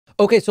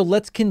Okay, so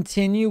let's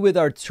continue with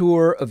our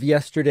tour of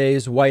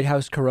yesterday's White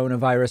House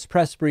coronavirus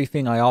press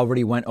briefing. I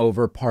already went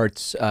over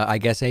parts, I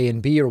guess, A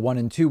and B or 1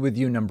 and 2 with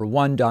you. Number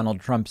one,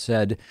 Donald Trump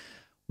said,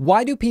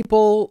 why do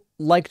people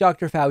like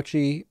Dr.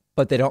 Fauci,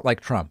 but they don't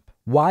like Trump?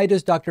 Why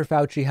does Dr.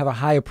 Fauci have a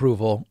high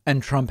approval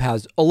and Trump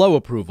has a low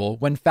approval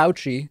when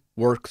Fauci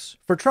works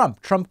for Trump?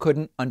 Trump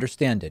couldn't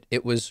understand it.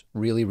 It was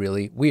really,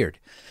 really weird.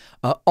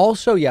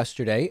 Also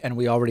yesterday, and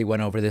we already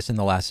went over this in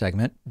the last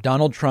segment,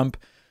 Donald Trump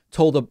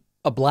told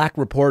a black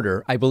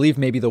reporter, I believe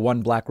maybe the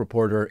one black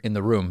reporter in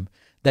the room,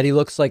 that he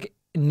looks like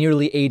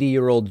nearly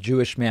 80-year-old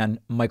Jewish man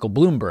Michael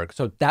Bloomberg.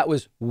 So that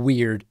was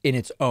weird in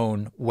its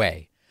own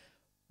way.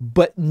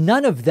 But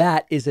none of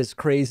that is as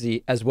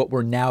crazy as what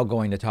we're now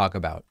going to talk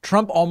about.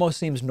 Trump almost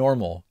seems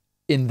normal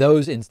in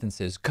those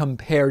instances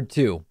compared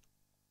to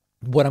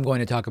what I'm going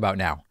to talk about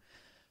now.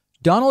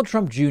 Donald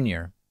Trump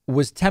Jr.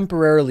 was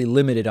temporarily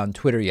limited on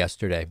Twitter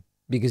yesterday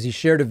because he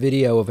shared a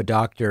video of a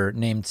doctor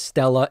named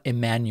Stella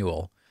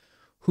Immanuel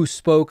who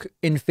spoke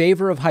in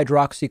favor of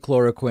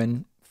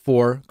hydroxychloroquine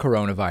for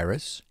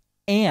coronavirus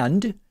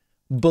and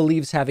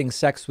believes having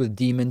sex with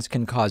demons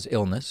can cause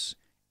illness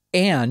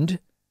and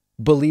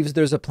believes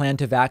there's a plan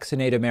to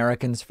vaccinate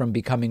Americans from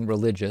becoming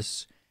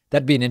religious.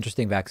 That'd be an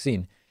interesting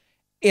vaccine.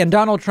 And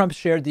Donald Trump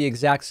shared the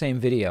exact same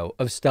video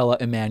of Stella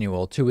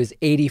Immanuel to his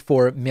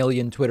 84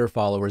 million Twitter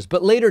followers,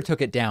 but later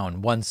took it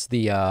down once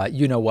the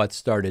you-know-what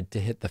started to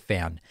hit the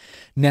fan.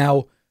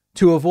 Now,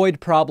 to avoid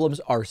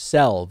problems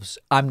ourselves,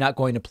 I'm not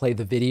going to play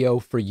the video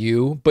for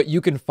you, but you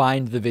can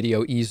find the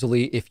video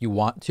easily if you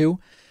want to.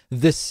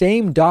 The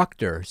same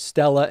doctor,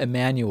 Stella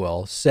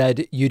Immanuel,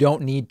 said you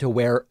don't need to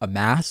wear a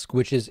mask,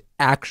 which is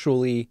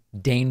actually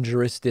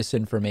dangerous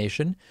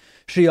disinformation.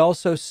 She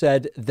also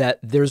said that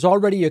there's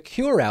already a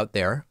cure out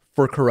there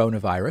for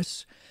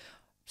coronavirus.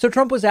 So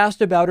Trump was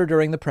asked about her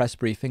during the press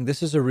briefing.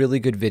 This is a really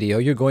good video.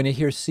 You're going to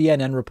hear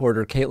CNN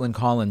reporter Caitlin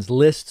Collins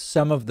list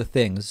some of the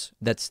things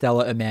that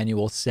Stella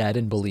Immanuel said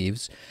and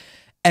believes.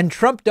 And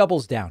Trump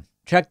doubles down.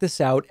 Check this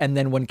out. And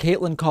then when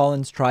Caitlin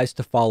Collins tries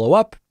to follow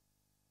up,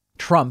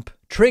 Trump,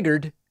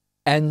 triggered,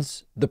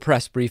 ends the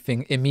press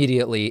briefing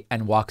immediately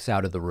and walks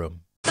out of the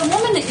room. The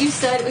woman that you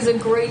said was a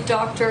great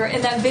doctor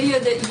in that video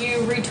that you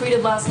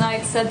retweeted last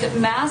night said that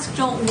masks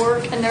don't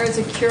work and there is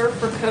a cure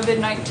for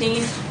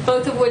COVID-19,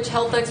 both of which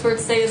health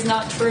experts say is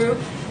not true.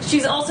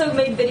 She's also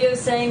made videos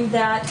saying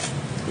that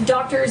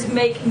doctors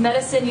make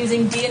medicine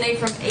using DNA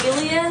from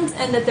aliens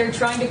and that they're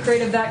trying to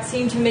create a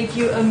vaccine to make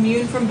you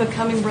immune from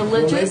becoming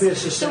religious. Well, maybe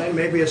it's the same,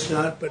 maybe it's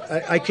not, but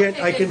I can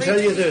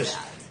tell you this.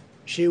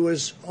 She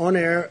was on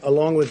air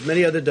along with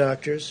many other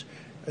doctors.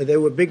 They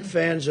were big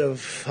fans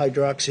of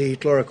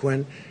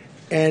hydroxychloroquine,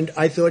 and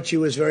I thought she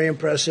was very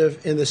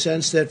impressive in the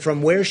sense that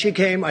from where she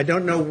came, I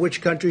don't know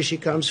which country she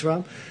comes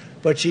from,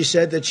 but she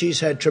said that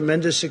she's had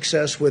tremendous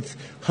success with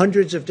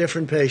hundreds of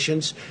different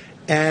patients,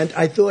 and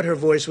I thought her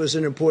voice was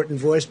an important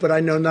voice, but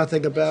I know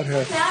nothing about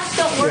her. Masks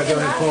don't work. Yeah,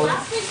 go ahead, Paul.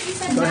 Last week you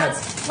said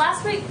masks.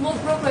 Last week, well,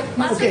 real quick.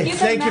 Last Okay, week you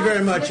said thank you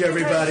very masks. much,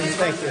 everybody.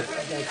 Thank you.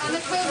 On the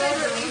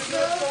COVID, you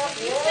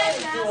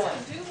said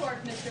masks do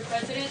work, Mr.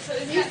 President. So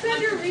you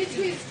said your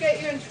retweets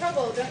get you in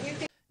trouble, don't you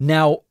think?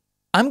 Now,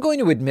 I'm going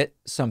to admit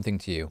something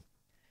to you.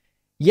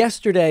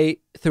 Yesterday,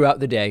 throughout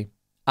the day,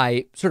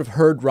 I sort of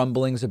heard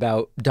rumblings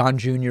about Don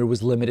Jr.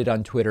 was limited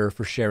on Twitter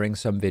for sharing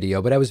some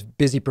video, but I was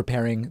busy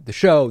preparing the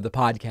show, the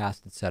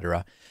podcast,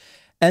 etc.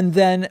 And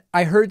then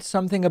I heard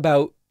something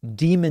about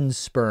demon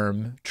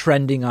sperm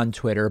trending on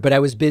Twitter, but I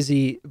was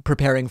busy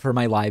preparing for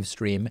my live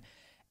stream.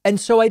 And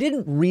so I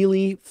didn't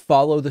really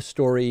follow the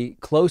story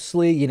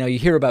closely. You know, you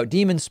hear about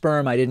demon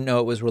sperm. I didn't know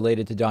it was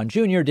related to Don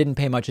Jr., didn't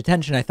pay much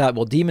attention. I thought,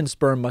 well, demon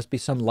sperm must be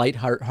some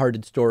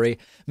light-hearted story.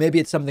 Maybe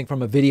it's something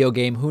from a video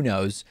game. Who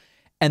knows?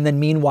 And then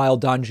meanwhile,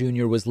 Don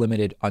Jr. was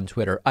limited on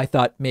Twitter. I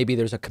thought maybe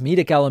there's a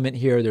comedic element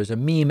here. There's a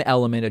meme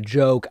element, a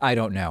joke. I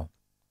don't know.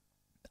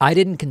 I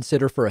didn't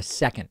consider for a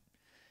second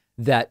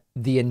that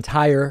the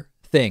entire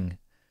thing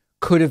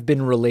could have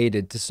been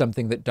related to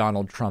something that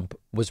Donald Trump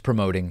was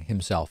promoting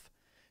himself.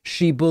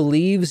 She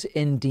believes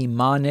in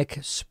demonic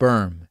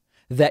sperm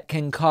that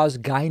can cause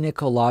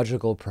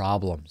gynecological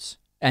problems.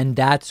 And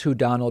that's who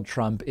Donald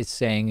Trump is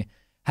saying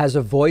has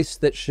a voice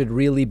that should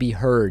really be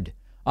heard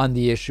on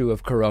the issue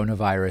of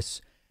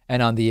coronavirus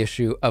and on the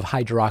issue of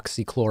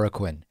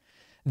hydroxychloroquine.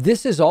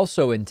 This is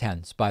also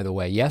intense, by the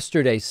way.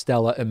 Yesterday,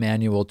 Stella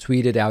Immanuel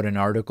tweeted out an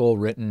article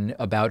written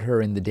about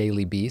her in the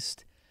Daily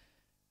Beast.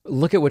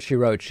 Look at what she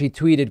wrote. She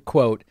tweeted,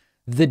 quote,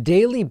 "The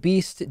Daily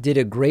Beast did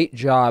a great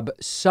job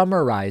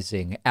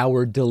summarizing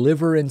our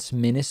deliverance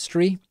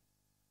ministry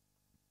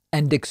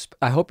and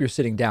I hope you're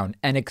sitting down,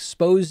 and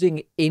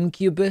exposing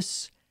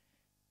incubus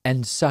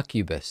and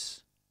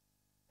succubus.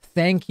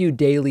 Thank you,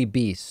 Daily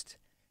Beast.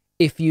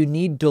 If you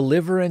need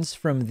deliverance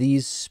from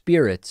these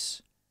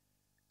spirits,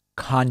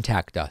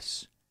 contact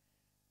us."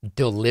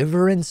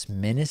 Deliverance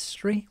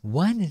ministry?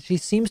 What? She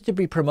seems to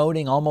be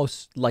promoting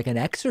almost like an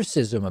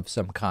exorcism of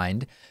some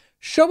kind.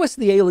 Show us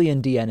the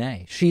alien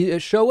DNA.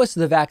 Show us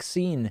the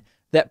vaccine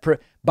that,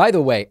 by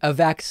the way, a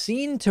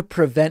vaccine to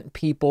prevent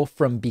people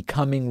from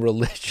becoming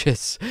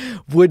religious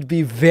would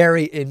be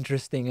very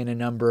interesting in a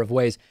number of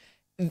ways.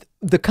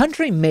 The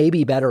country may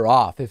be better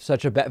off if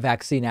such a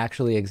vaccine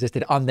actually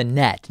existed on the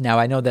net. Now,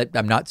 I know that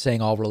I'm not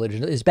saying all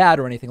religion is bad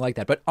or anything like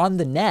that, but on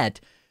the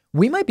net,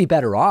 we might be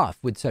better off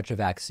with such a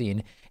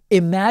vaccine.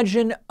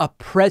 Imagine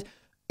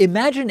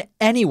imagine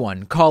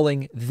anyone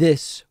calling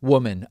this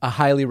woman a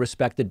highly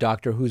respected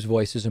doctor whose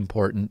voice is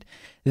important,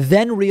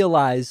 then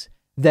realize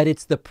that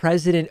it's the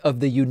president of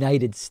the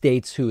United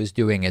States who is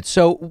doing it.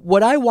 So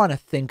what I want to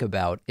think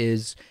about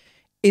is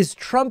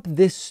Trump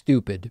this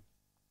stupid,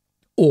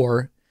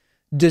 or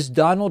does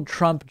Donald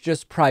Trump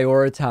just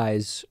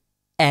prioritize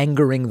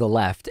angering the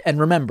left? And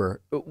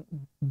remember,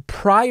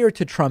 prior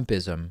to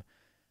Trumpism,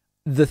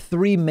 the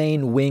three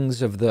main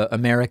wings of the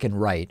American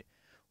right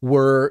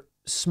were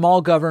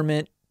small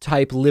government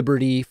type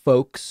liberty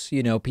folks,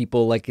 you know,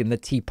 people like in the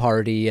Tea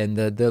Party and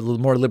the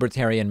more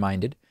libertarian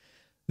minded,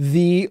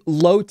 the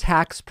low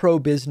tax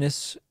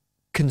pro-business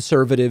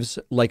conservatives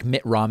like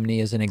Mitt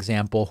Romney as an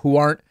example, who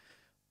aren't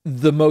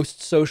the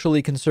most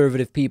socially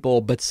conservative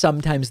people, but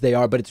sometimes they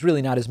are, but it's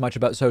really not as much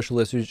about social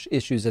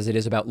issues as it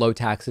is about low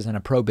taxes and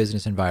a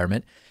pro-business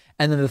environment.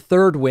 And then the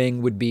third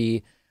wing would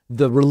be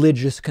the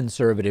religious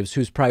conservatives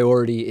whose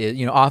priority is,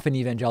 you know, often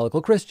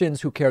evangelical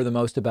Christians who care the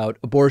most about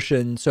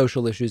abortion,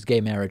 social issues,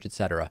 gay marriage,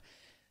 etc.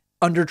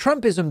 Under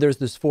Trumpism, there's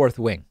this fourth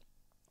wing,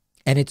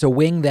 and it's a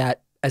wing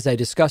that, as I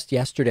discussed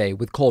yesterday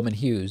with Coleman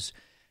Hughes,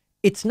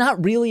 it's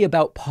not really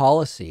about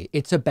policy.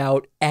 It's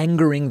about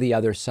angering the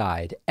other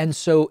side. And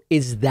so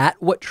is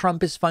that what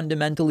Trump is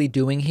fundamentally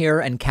doing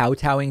here and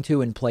kowtowing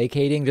to and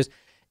placating? Just,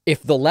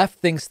 if the left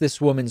thinks this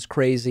woman's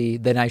crazy,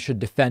 then I should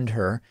defend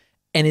her.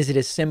 And is it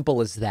as simple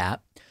as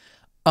that?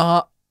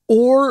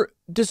 Or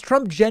does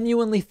Trump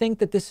genuinely think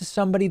that this is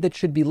somebody that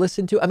should be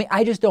listened to? I mean,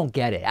 I just don't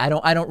get it. I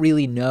don't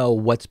really know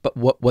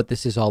what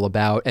this is all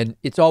about. And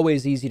it's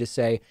always easy to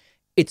say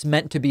it's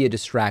meant to be a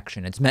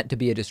distraction. It's meant to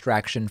be a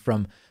distraction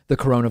from the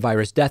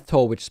coronavirus death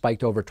toll, which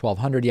spiked over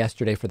 1,200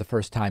 yesterday for the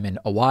first time in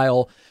a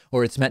while,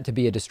 or it's meant to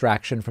be a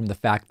distraction from the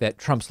fact that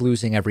Trump's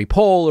losing every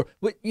poll,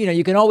 or, you know,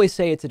 you can always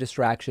say it's a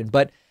distraction,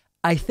 but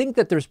I think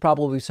that there's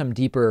probably some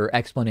deeper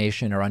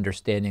explanation or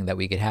understanding that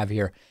we could have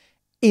here.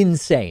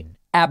 Insane.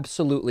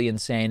 Absolutely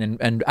insane.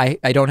 And I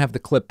don't have the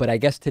clip, but I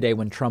guess today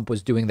when Trump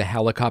was doing the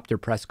helicopter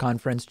press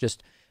conference,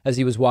 just as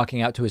he was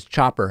walking out to his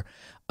chopper,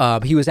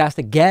 he was asked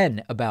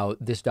again about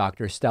this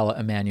doctor, Stella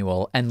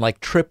Immanuel, and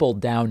like tripled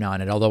down on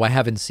it, although I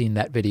haven't seen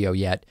that video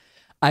yet.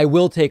 I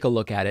will take a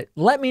look at it.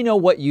 Let me know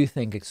what you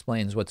think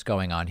explains what's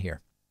going on here.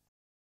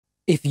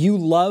 If you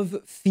love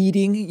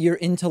feeding your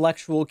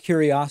intellectual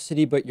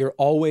curiosity, but you're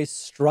always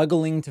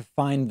struggling to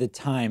find the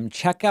time,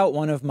 check out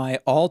one of my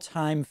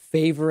all-time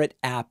favorite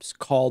apps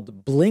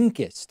called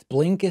Blinkist.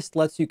 Blinkist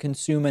lets you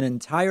consume an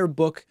entire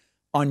book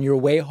on your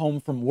way home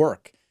from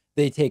work.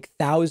 They take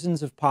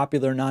thousands of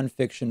popular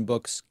nonfiction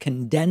books,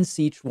 condense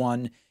each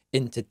one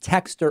into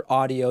text or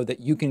audio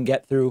that you can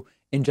get through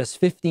in just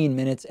 15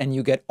 minutes, and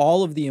you get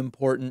all of the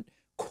important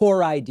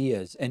core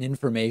ideas and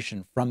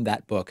information from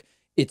that book.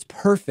 It's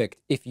perfect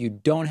if you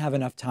don't have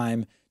enough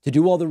time to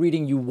do all the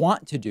reading you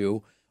want to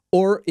do,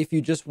 or if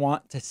you just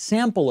want to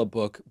sample a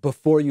book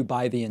before you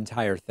buy the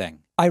entire thing.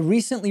 I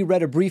recently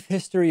read A Brief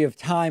History of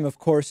Time, of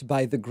course,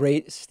 by the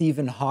great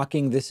Stephen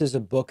Hawking. This is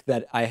a book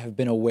that I have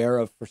been aware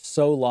of for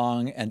so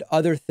long, and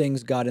other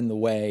things got in the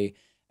way,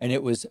 and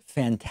it was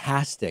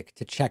fantastic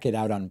to check it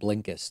out on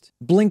Blinkist.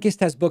 Blinkist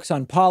has books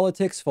on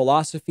politics,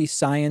 philosophy,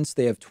 science.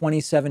 They have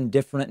 27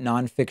 different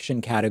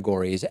nonfiction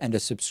categories, and a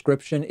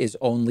subscription is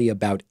only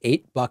about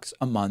 $8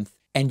 a month,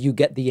 and you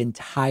get the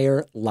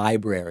entire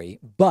library.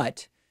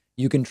 But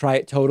you can try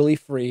it totally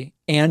free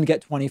and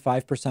get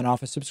 25%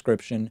 off a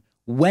subscription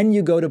when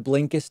you go to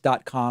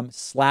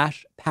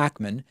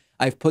Blinkist.com/Pakman.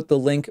 I've put the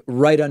link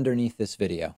right underneath this video.